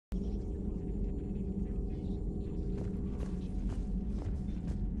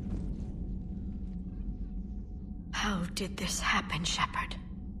How did this happen, Shepard?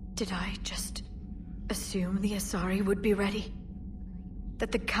 Did I just assume the Asari would be ready?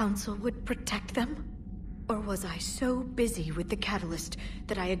 That the Council would protect them? Or was I so busy with the Catalyst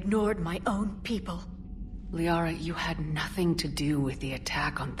that I ignored my own people? Liara, you had nothing to do with the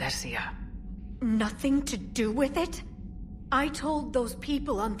attack on Thessia. Nothing to do with it? I told those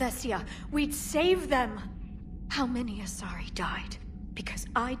people on Thessia we'd save them. How many Asari died because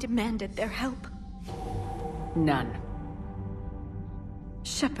I demanded their help? None.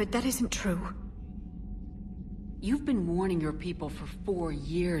 Shepard, that isn't true. You've been warning your people for 4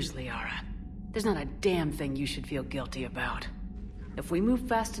 years, Liara. There's not a damn thing you should feel guilty about. If we move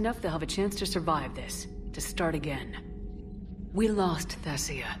fast enough, they'll have a chance to survive this, to start again. We lost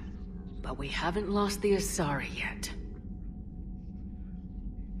Thessia, but we haven't lost the Asari yet.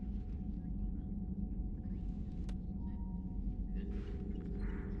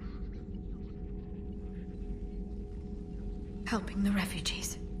 Helping the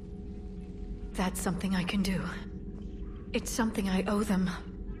refugees. That's something I can do. It's something I owe them.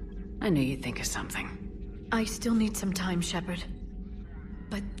 I knew you'd think of something. I still need some time, Shepard.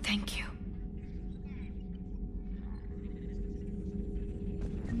 But thank you.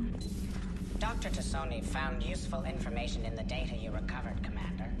 Dr. T'Soni found useful information in the data you recovered,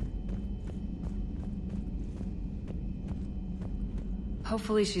 Commander.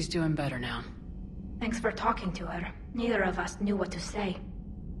 Hopefully she's doing better now. Thanks for talking to her. Neither of us knew what to say.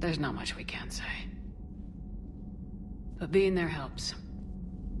 There's not much we can say. But being there helps.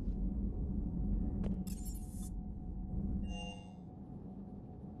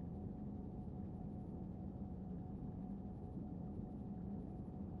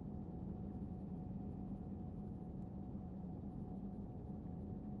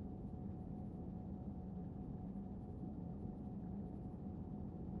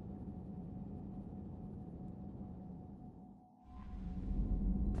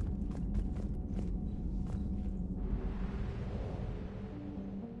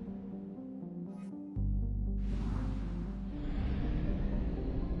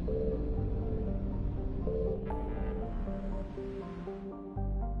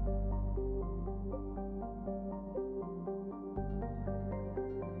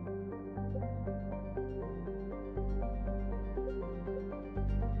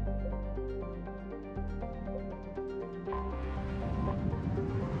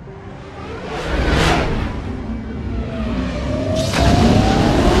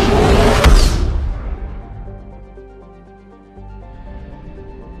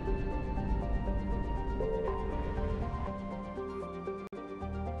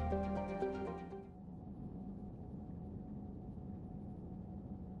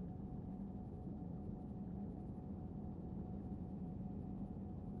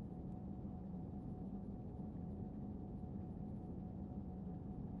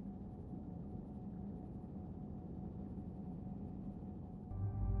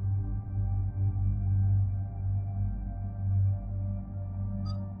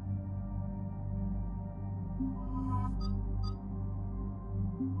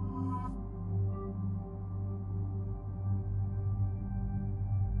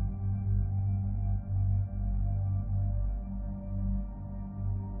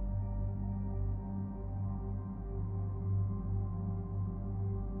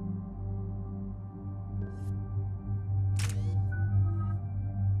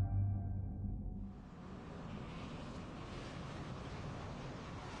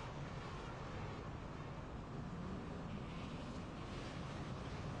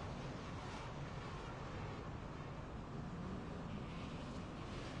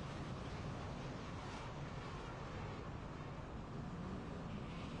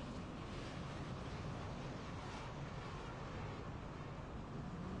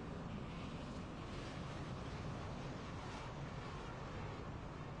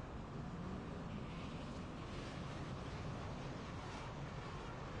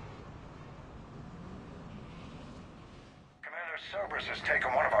 Cerberus has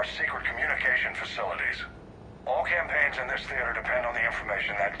taken one of our secret communication facilities. All campaigns in this theater depend on the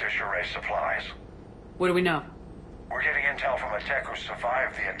information that dish array supplies. What do we know? We're getting intel from a tech who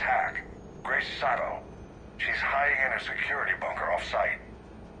survived the attack. Grace Sato. She's hiding in a security bunker off-site.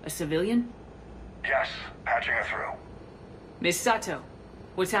 A civilian? Yes, patching her through. Miss Sato,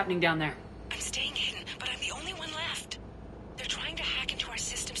 what's happening down there? I'm staying hidden, but I'm the only one left. They're trying to hack into our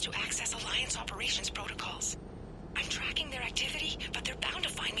systems to access Alliance operations protocols. I'm tracking their activity, but they're bound to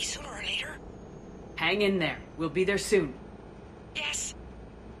find me sooner or later. Hang in there. We'll be there soon. Yes.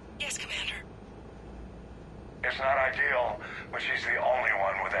 Yes, Commander. It's not ideal, but she's the only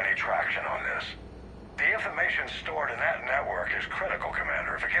one with any traction on this. The information stored in that network is critical,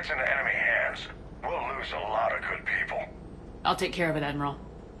 Commander. If it gets into enemy hands, we'll lose a lot of good people. I'll take care of it, Admiral.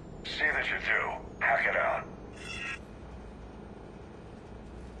 See that you do. Hack it out.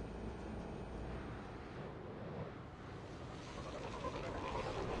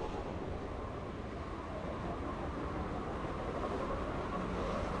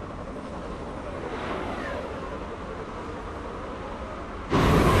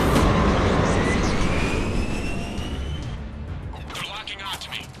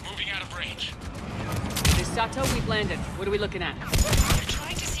 Sato, we've landed. What are we looking at? They're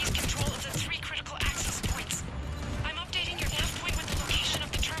trying to seize control of the 3 critical access points. I'm updating your nav point with the location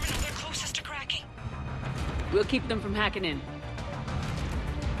of the terminal they're closest to cracking. We'll keep them from hacking in.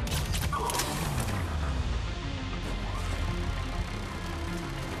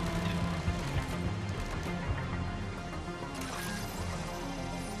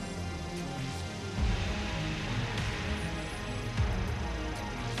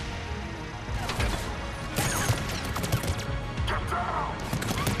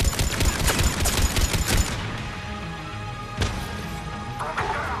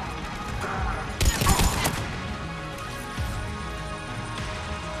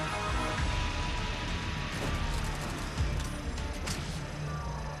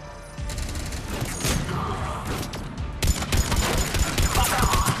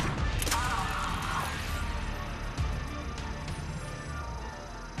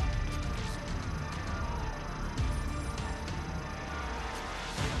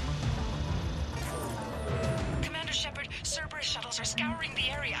 Cerberus shuttles are scouring the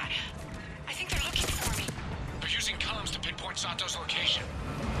area. I think they're looking for me. They're using comms to pinpoint Sato's location.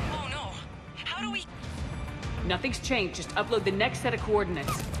 Oh no. How do we... Nothing's changed. Just upload the next set of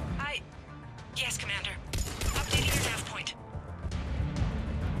coordinates. Yes, Commander. Updating your nav point.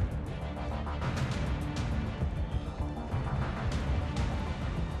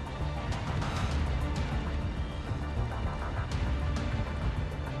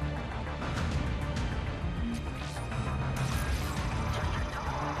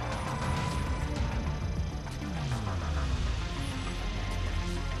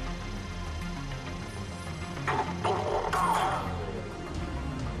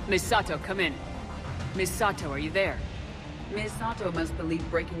 Miss Sato, come in. Miss Sato, are you there? Ms. Sato must believe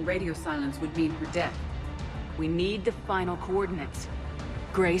breaking radio silence would mean her death. We need the final coordinates.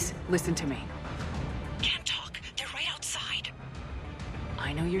 Grace, listen to me. Can't talk. They're right outside.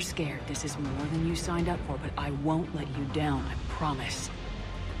 I know you're scared. This is more than you signed up for, but I won't let you down, I promise.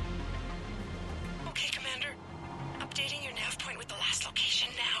 Okay, Commander. Updating your nav point with the last location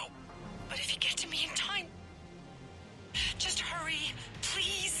now. But if you get to me in time... just hurry,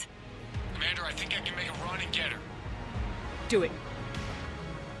 please. Commander, I think I can make a run and get her. Do it.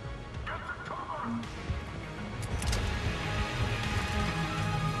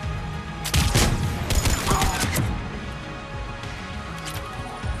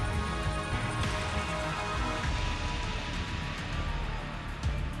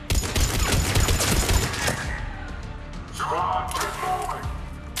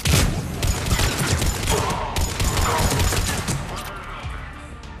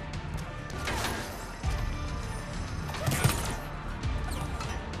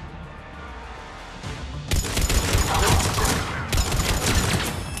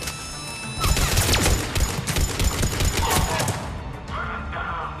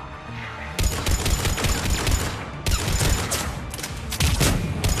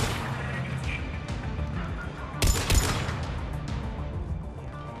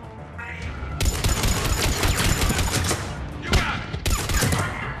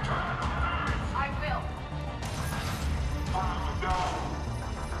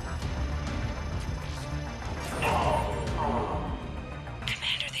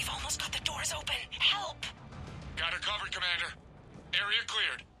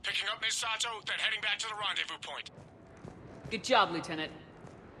 Sato, then heading back to the rendezvous point. Good job, Lieutenant.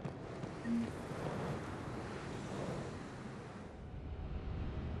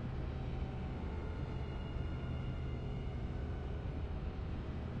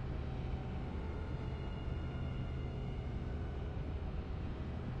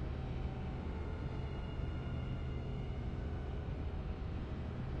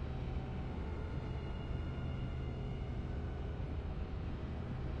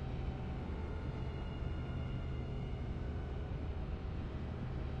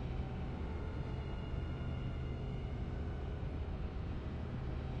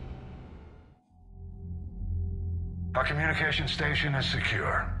 Our communication station is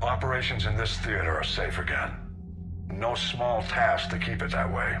secure. Operations in this theater are safe again. No small task to keep it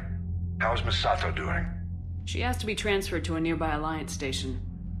that way. How is Miss Sato doing? She asked to be transferred to a nearby Alliance station.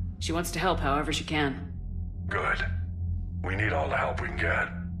 She wants to help however she can. Good. We need all the help we can get.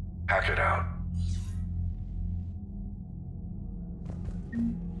 Hack it out.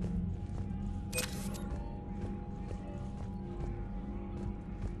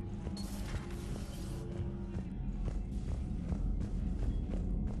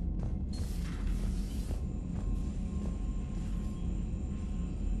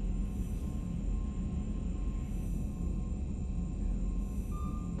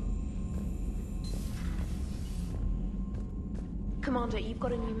 Commander, you've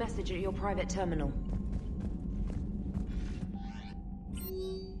got a new message at your private terminal.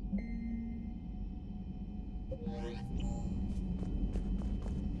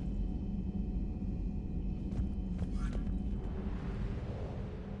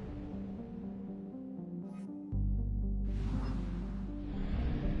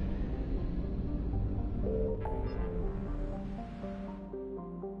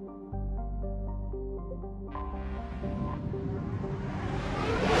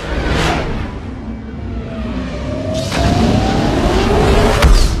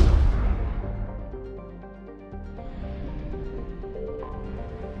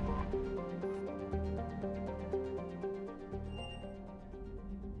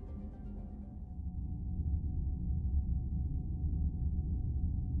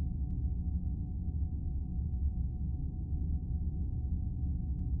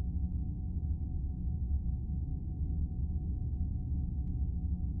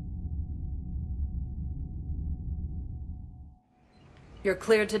 You're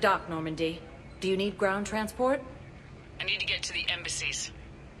cleared to dock, Normandy. Do you need ground transport? I need to get to the embassies.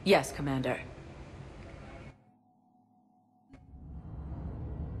 Yes, Commander.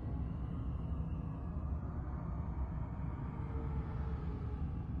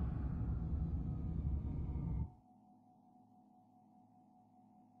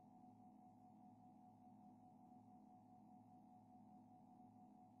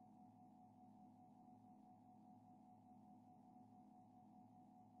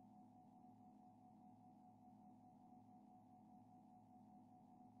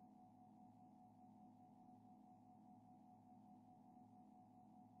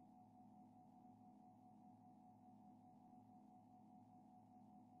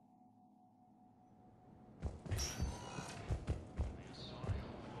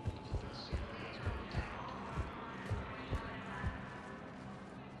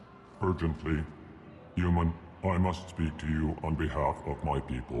 Urgently. Human, I must speak to you on behalf of my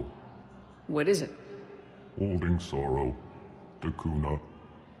people. What is it? Holding Sorrow, Dakuna,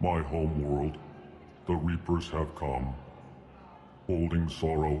 my home world, the Reapers have come. Holding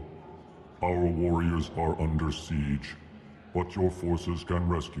Sorrow, our warriors are under siege, but your forces can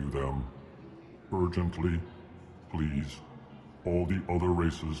rescue them. Urgently, please. All the other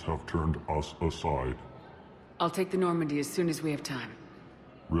races have turned us aside. I'll take the Normandy as soon as we have time.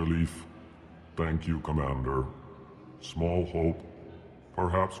 Relief. Thank you, Commander. Small hope.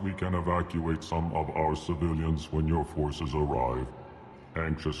 Perhaps we can evacuate some of our civilians when your forces arrive.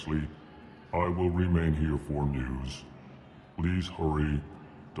 Anxiously, I will remain here for news. Please hurry.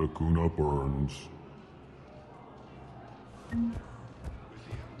 Dakuna burns.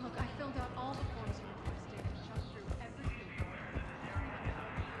 Look, I filled out all the forms you requested and checked through everything.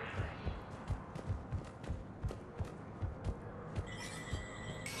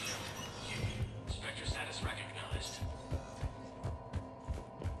 Spectre status recognized.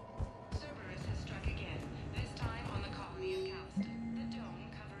 Cerberus has struck again, this time on the colony of Calston. The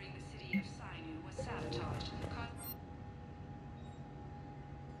dome covering the city of Sinu was sabotaged.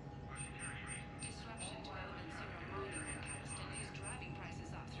 Disruption to Element Zero mining in Calston is driving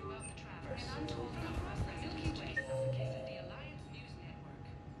prices up throughout the Traverse. An untold number of the Milky Way suffocated the Alliance News Network.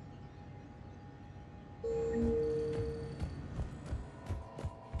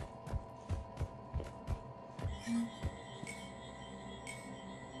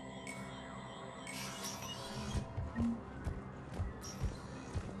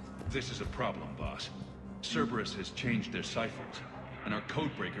 This is a problem, boss. Cerberus has changed their ciphers, and our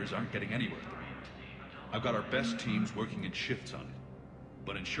code breakers aren't getting anywhere at the moment. I've got our best teams working in shifts on it,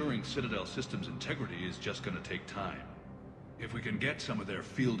 but ensuring Citadel systems integrity is just gonna take time. If we can get some of their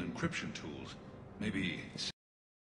field encryption tools, maybe